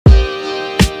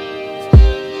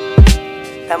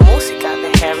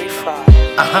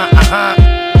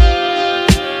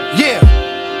Yeah,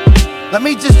 let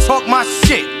me just talk my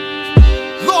shit.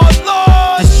 Lord.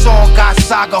 This song got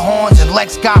saga horns and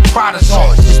Lex got Prada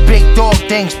songs. This big dog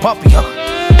thing's puppy, huh?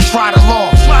 Trot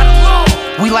along.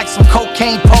 We like some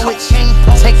cocaine poets,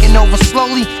 taking over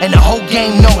slowly, and the whole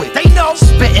game know it. They know.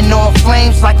 Spitting off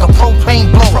flames like a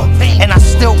propane blower, and I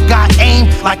still got aim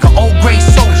like an old gray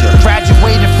soldier.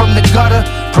 Graduated from the gutter,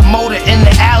 promoted in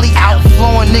the alley,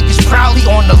 outflowing niggas proudly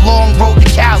on the long road to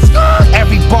Cali.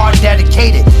 Every bar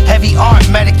dedicated, heavy art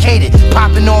medicated,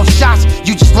 popping off shots,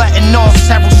 you just letting off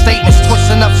several statements,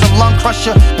 twisting up some lung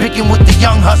crusher, picking with the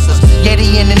young hustlers. Yeah,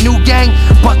 they in the new gang,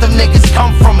 but them niggas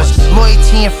come from us.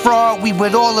 Loyalty and fraud, we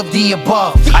with all of the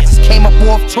above. I just came up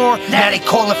off tour, now they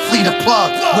call it Fleet a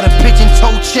plug. With a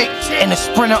pigeon-toed chick and a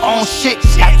sprinter on shit.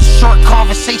 After short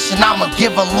conversation, I'ma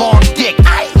give a long dick.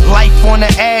 Life on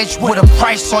the edge with a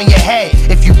price on your head.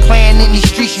 If you playing in these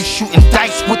streets, you shooting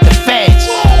dice with the feds.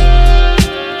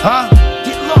 Huh?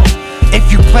 Get low.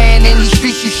 If you playing in these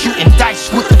streets, you shooting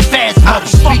dice with the feds. I be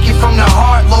speaking from the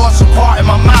heart, Lord, so pardon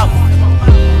my mouth.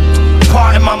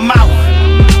 Pardon my mouth.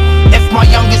 If my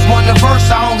youngest want a verse,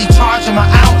 I only charge him an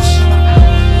ounce.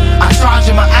 I charge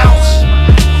him an ounce.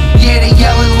 Yeah, they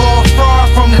yelling Lord Fraud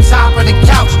from the top of the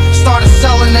couch. Started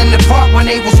selling in the park when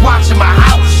they was watching my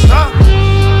house. Huh?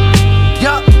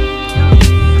 Yup.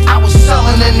 I was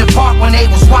selling in the park when they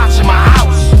was watching my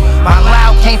house. My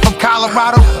loud came from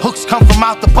Colorado, hooks come from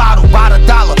out the bottle, by the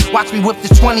dollar. Watch me whip the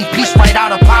 20-piece right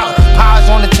out of powder. Pies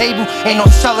on the table, ain't no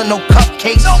selling no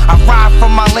cupcakes. I ride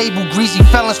from my label, greasy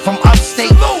fellas from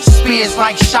upstate. Spears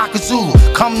like Shaka Zulu,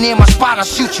 come near my spot, I'll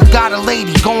shoot you. Got a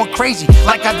lady going crazy,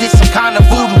 like I did some kind of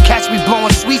voodoo. Catch me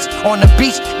blowing sweets on the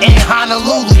beach in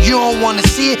Honolulu. You don't wanna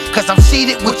see it, cause I'm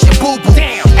seated with your boo-boo.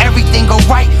 Everything go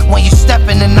right when you step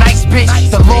in a nice bitch.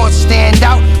 The Lord stand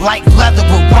out like leather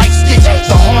with white stitches.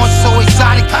 The horn's so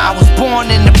exotic, I was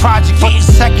born in the project. But the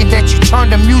second that you turn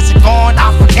the music on,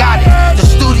 I forgot it. The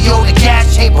studio, the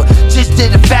gas chamber, just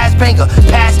did a fast banger.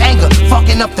 Past anger,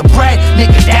 fucking up the bread,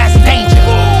 nigga